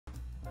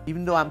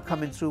Even though I'm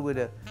coming through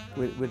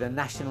with a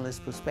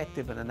nationalist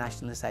perspective and a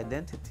nationalist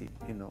identity,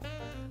 you know,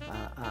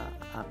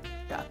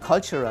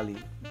 culturally,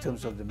 in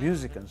terms of the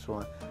music and so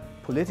on,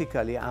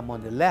 politically, I'm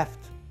on the left.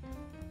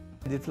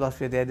 I did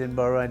philosophy at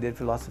Edinburgh, I did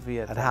philosophy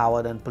at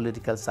Howard and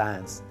political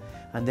science.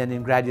 And then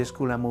in graduate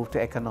school, I moved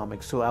to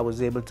economics. So I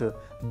was able to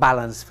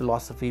balance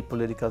philosophy,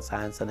 political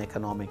science, and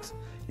economics,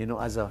 you know,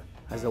 as a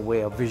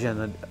way of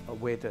vision, a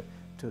way to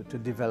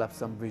develop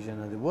some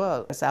vision of the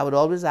world. So I would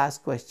always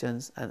ask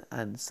questions,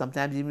 and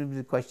sometimes even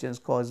the questions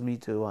caused me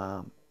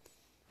to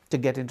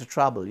get into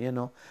trouble, you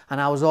know.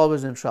 And I was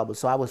always in trouble.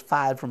 So I was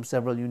fired from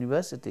several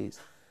universities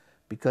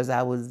because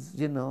I was,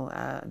 you know,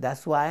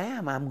 that's who I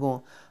am. I'm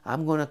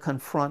going to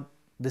confront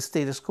the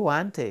status quo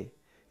ante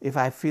if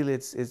I feel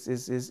it's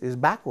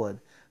backward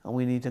and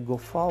we need to go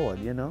forward,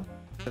 you know.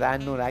 But I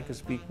know that I can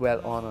speak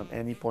well on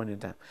any point in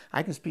time.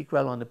 I can speak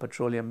well on the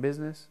petroleum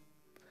business.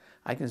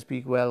 I can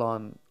speak well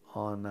on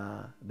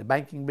the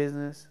banking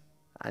business.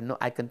 I know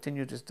I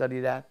continue to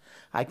study that.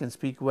 I can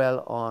speak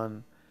well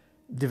on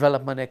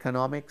development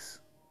economics.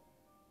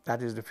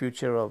 That is the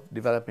future of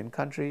developing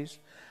countries.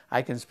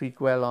 I can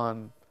speak well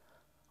on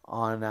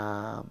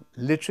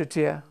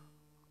literature.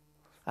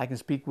 I can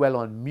speak well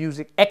on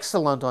music,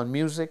 excellent on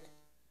music.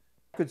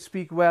 I could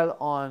speak well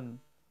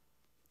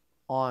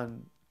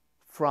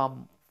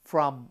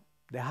from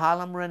the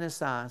Harlem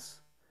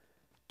Renaissance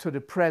to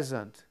the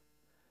present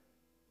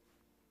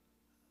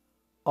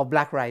of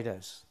black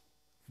writers,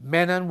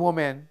 men and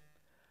women,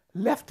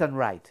 left and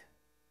right.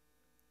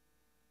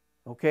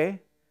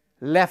 Okay?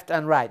 Left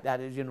and right. That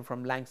is, you know,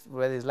 from Langston,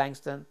 whether it's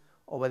Langston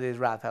or whether it's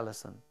Ralph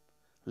Ellison.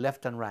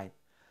 Left and right.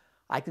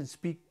 I can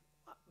speak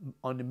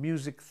on the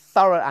music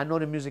thoroughly. I know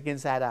the music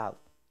inside out.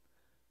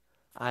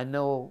 I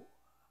know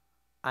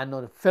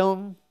the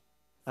film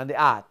and the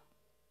art.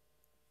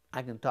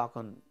 I can talk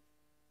on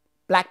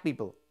black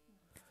people.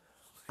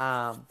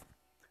 I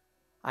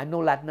know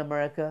Latin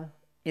America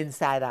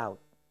inside out.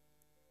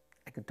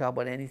 I can talk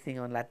about anything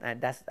on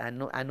Latin.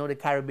 I know the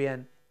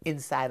Caribbean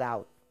inside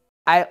out.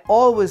 I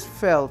always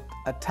felt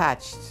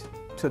attached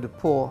to the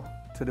poor,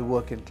 to the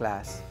working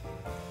class,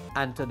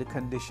 and to the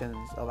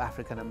conditions of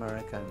African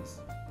Americans.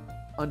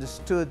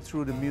 Understood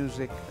through the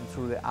music and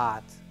through the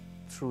art,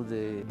 through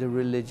the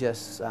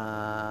religious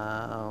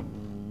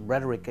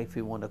rhetoric, if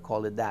you want to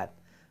call it that.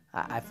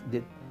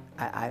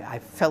 I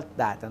felt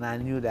that, and I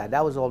knew that.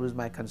 That was always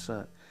my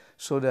concern.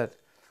 So that,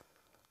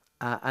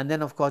 and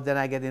then of course, then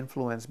I get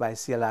influenced by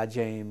C.L.R.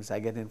 James, I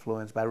get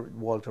influenced by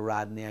Walter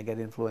Rodney, I get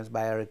influenced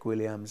by Eric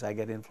Williams, I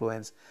get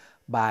influenced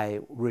by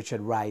Richard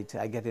Wright,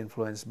 I get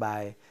influenced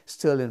by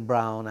Sterling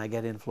Brown, I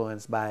get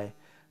influenced by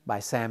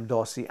Sam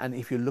Dorsey. And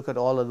if you look at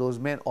all of those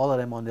men, all of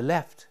them on the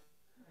left.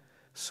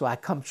 So I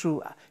come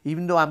through,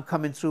 even though I'm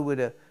coming through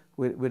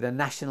with a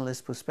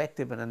nationalist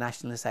perspective and a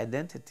nationalist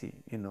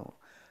identity, you know,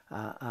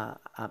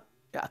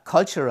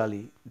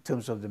 culturally, in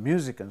terms of the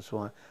music and so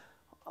on,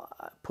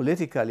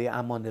 politically,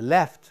 I'm on the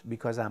left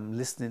because I'm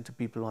listening to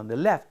people on the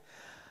left.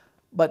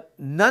 But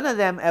none of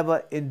them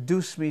ever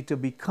induced me to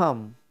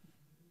become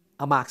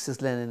a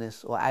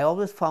Marxist-Leninist. Or I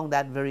always found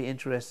that very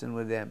interesting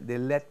with them. They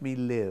let me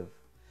live.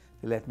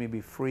 They let me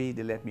be free.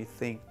 They let me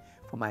think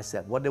for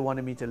myself. What they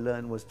wanted me to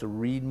learn was to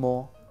read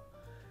more,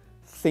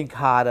 think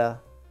harder,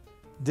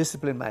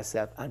 discipline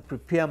myself, and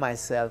prepare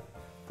myself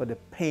for the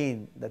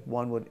pain that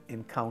one would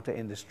encounter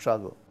in the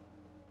struggle.